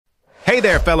Hey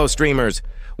there, fellow streamers.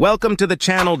 Welcome to the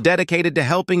channel dedicated to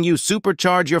helping you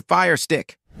supercharge your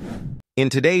Firestick. In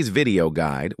today's video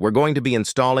guide, we're going to be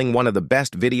installing one of the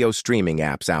best video streaming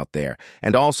apps out there,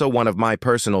 and also one of my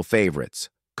personal favorites,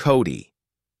 Kodi.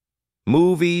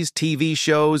 Movies, TV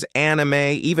shows, anime,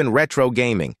 even retro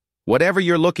gaming. Whatever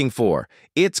you're looking for,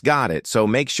 it's got it, so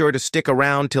make sure to stick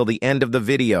around till the end of the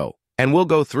video, and we'll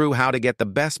go through how to get the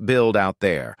best build out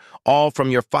there, all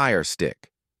from your Firestick.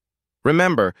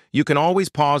 Remember, you can always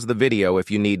pause the video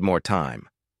if you need more time.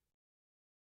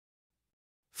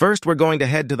 First, we're going to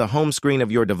head to the home screen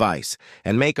of your device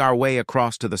and make our way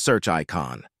across to the search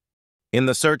icon. In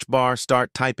the search bar,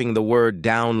 start typing the word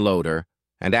downloader,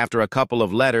 and after a couple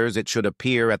of letters, it should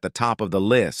appear at the top of the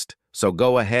list, so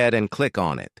go ahead and click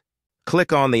on it.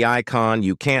 Click on the icon,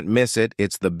 you can't miss it,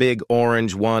 it's the big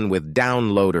orange one with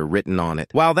downloader written on it.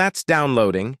 While that's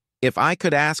downloading, if I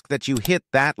could ask that you hit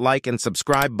that like and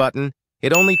subscribe button,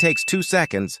 it only takes 2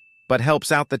 seconds, but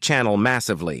helps out the channel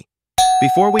massively.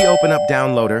 Before we open up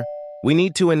Downloader, we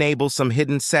need to enable some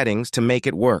hidden settings to make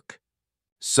it work.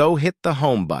 So hit the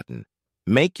Home button,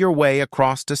 make your way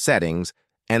across to Settings,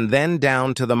 and then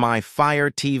down to the My Fire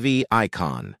TV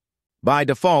icon. By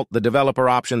default, the developer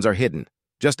options are hidden.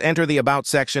 Just enter the About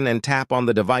section and tap on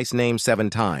the device name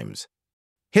 7 times.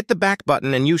 Hit the back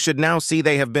button and you should now see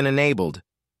they have been enabled.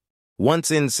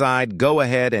 Once inside, go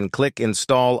ahead and click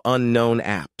Install Unknown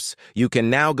Apps. You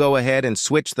can now go ahead and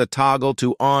switch the toggle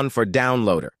to On for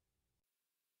Downloader.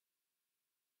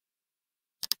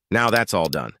 Now that's all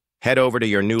done. Head over to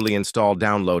your newly installed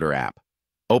Downloader app.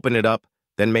 Open it up,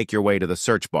 then make your way to the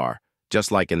search bar,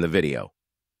 just like in the video.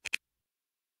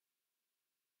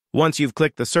 Once you've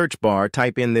clicked the search bar,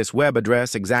 type in this web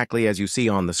address exactly as you see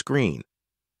on the screen.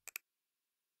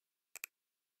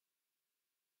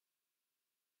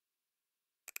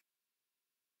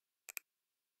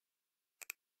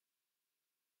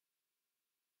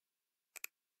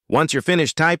 Once you're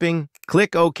finished typing,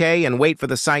 click OK and wait for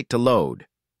the site to load.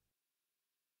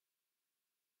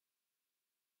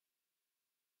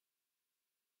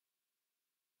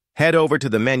 Head over to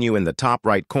the menu in the top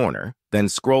right corner, then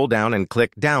scroll down and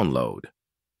click Download.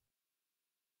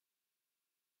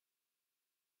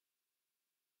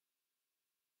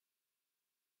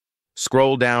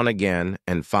 Scroll down again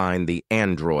and find the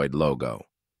Android logo.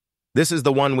 This is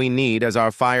the one we need as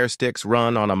our Fire Sticks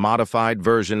run on a modified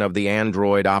version of the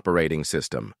Android operating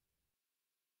system.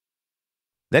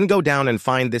 Then go down and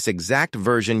find this exact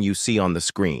version you see on the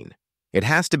screen. It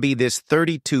has to be this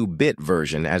 32-bit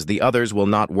version as the others will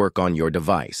not work on your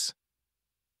device.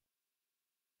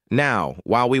 Now,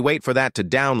 while we wait for that to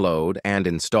download and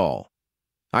install,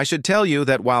 I should tell you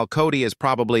that while Kodi is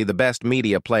probably the best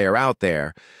media player out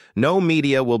there, no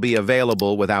media will be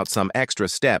available without some extra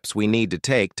steps we need to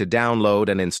take to download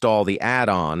and install the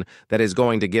add-on that is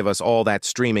going to give us all that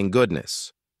streaming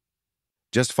goodness.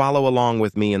 Just follow along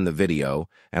with me in the video,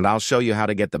 and I'll show you how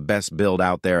to get the best build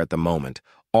out there at the moment,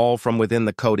 all from within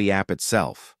the Kodi app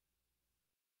itself.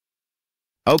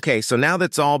 Okay, so now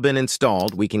that's all been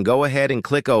installed, we can go ahead and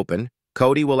click Open.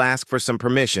 Kodi will ask for some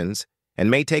permissions, and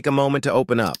may take a moment to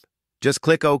open up. Just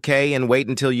click OK and wait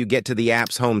until you get to the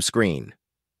app's home screen.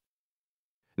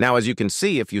 Now, as you can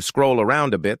see, if you scroll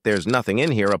around a bit, there's nothing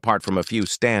in here apart from a few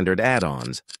standard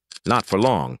add-ons. Not for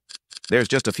long. There's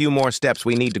just a few more steps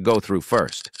we need to go through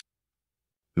first.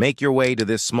 Make your way to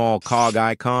this small cog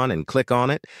icon and click on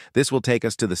it. This will take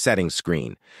us to the settings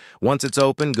screen. Once it's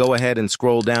open, go ahead and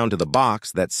scroll down to the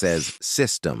box that says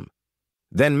System.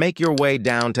 Then make your way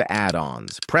down to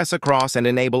Add-ons. Press across and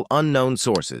enable Unknown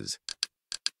Sources.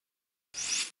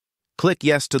 Click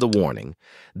Yes to the warning.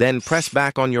 Then press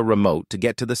back on your remote to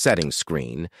get to the settings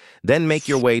screen. Then make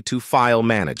your way to File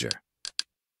Manager.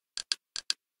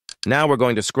 Now we're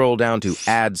going to scroll down to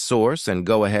Add Source and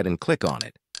go ahead and click on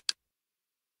it.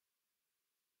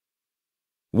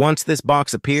 Once this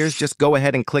box appears, just go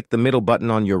ahead and click the middle button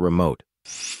on your remote.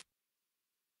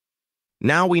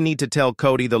 Now we need to tell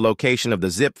Kodi the location of the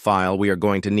zip file we are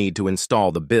going to need to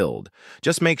install the build.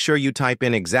 Just make sure you type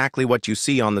in exactly what you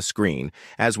see on the screen,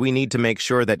 as we need to make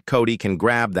sure that Kodi can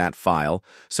grab that file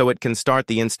so it can start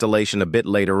the installation a bit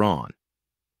later on.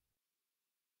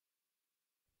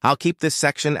 I'll keep this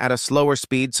section at a slower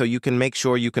speed so you can make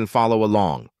sure you can follow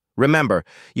along. Remember,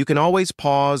 you can always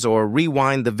pause or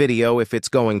rewind the video if it's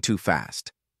going too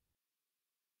fast.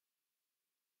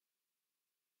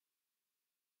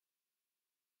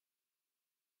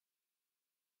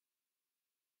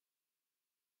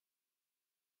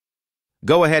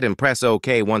 Go ahead and press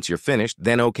OK once you're finished,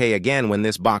 then OK again when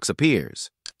this box appears.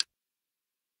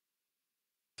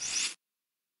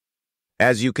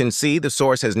 As you can see, the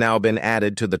source has now been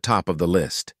added to the top of the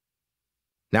list.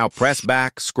 Now press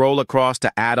back, scroll across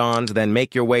to add-ons, then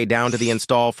make your way down to the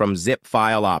Install from Zip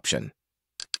File option.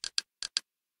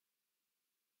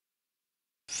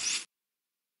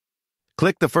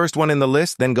 Click the first one in the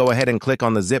list, then go ahead and click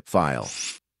on the zip file.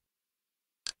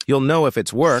 You'll know if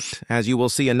it's worked, as you will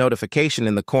see a notification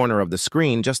in the corner of the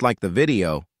screen, just like the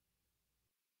video.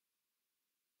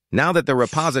 Now that the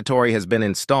repository has been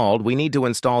installed, we need to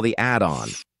install the add-on.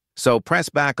 So press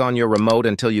back on your remote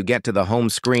until you get to the home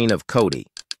screen of Kodi.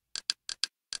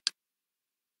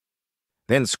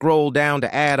 Then scroll down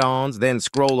to add-ons, then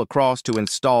scroll across to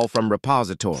install from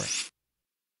repository.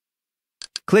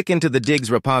 Click into the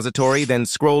Digs repository, then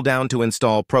scroll down to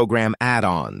install program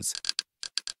add-ons.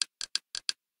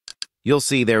 You'll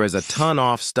see there is a ton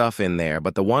of stuff in there,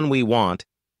 but the one we want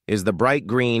is the bright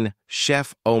green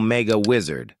Chef Omega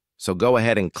Wizard, so go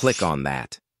ahead and click on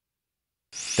that.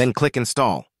 Then click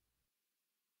Install.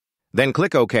 Then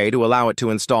click OK to allow it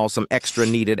to install some extra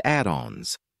needed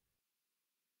add-ons.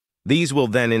 These will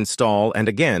then install, and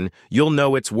again, you'll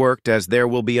know it's worked as there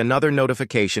will be another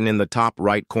notification in the top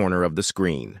right corner of the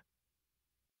screen.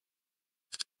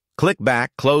 Click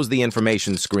back, close the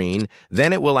information screen,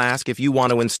 then it will ask if you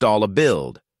want to install a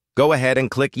build. Go ahead and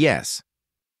click Yes.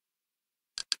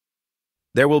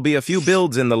 There will be a few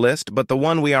builds in the list, but the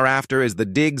one we are after is the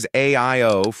Digs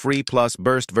AIO Free Plus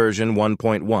Burst version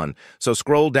 1.1, so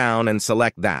scroll down and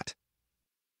select that.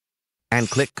 And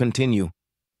click Continue.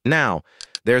 Now,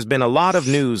 there's been a lot of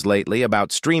news lately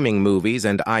about streaming movies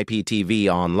and IPTV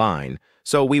online,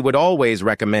 so we would always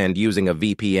recommend using a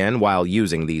VPN while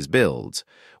using these builds.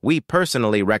 We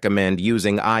personally recommend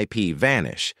using IP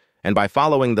Vanish, and by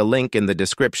following the link in the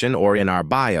description or in our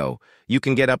bio, you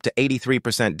can get up to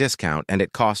 83% discount, and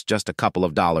it costs just a couple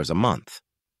of dollars a month.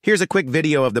 Here's a quick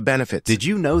video of the benefits. Did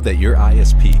you know that your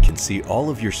ISP can see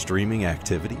all of your streaming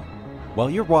activity?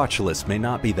 While your watch list may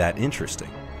not be that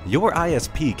interesting, your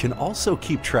ISP can also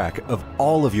keep track of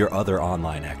all of your other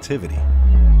online activity.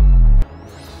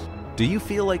 Do you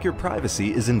feel like your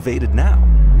privacy is invaded now?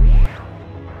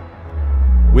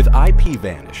 With IP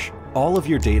Vanish, all of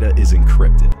your data is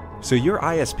encrypted, so your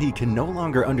ISP can no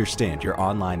longer understand your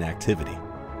online activity.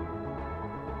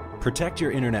 Protect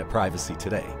your internet privacy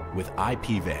today with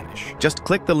IP Vanish. Just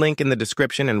click the link in the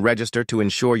description and register to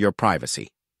ensure your privacy.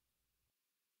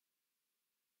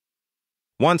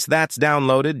 Once that's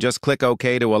downloaded, just click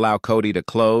OK to allow Kodi to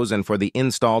close and for the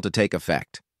install to take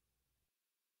effect.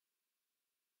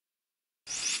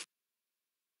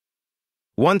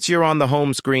 Once you're on the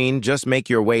home screen, just make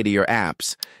your way to your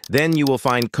apps. Then you will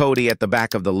find Kodi at the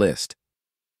back of the list.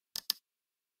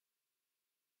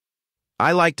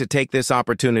 I like to take this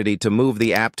opportunity to move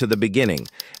the app to the beginning,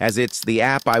 as it's the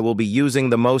app I will be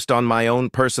using the most on my own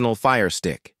personal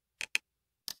Firestick.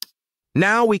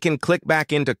 Now we can click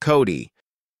back into Kodi.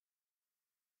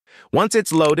 Once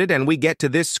it's loaded and we get to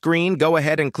this screen, go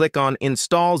ahead and click on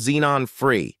Install Xenon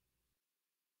Free.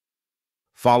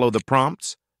 Follow the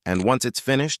prompts, and once it's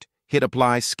finished, hit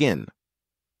Apply Skin.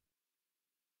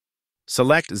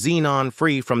 Select Xenon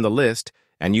Free from the list,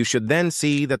 and you should then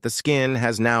see that the skin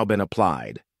has now been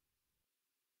applied.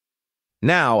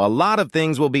 Now, a lot of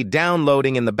things will be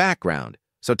downloading in the background,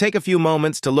 so take a few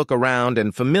moments to look around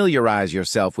and familiarize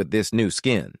yourself with this new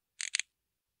skin.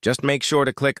 Just make sure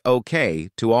to click OK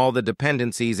to all the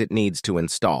dependencies it needs to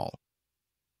install.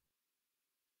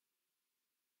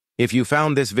 If you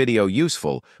found this video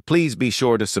useful, please be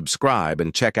sure to subscribe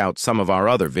and check out some of our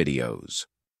other videos.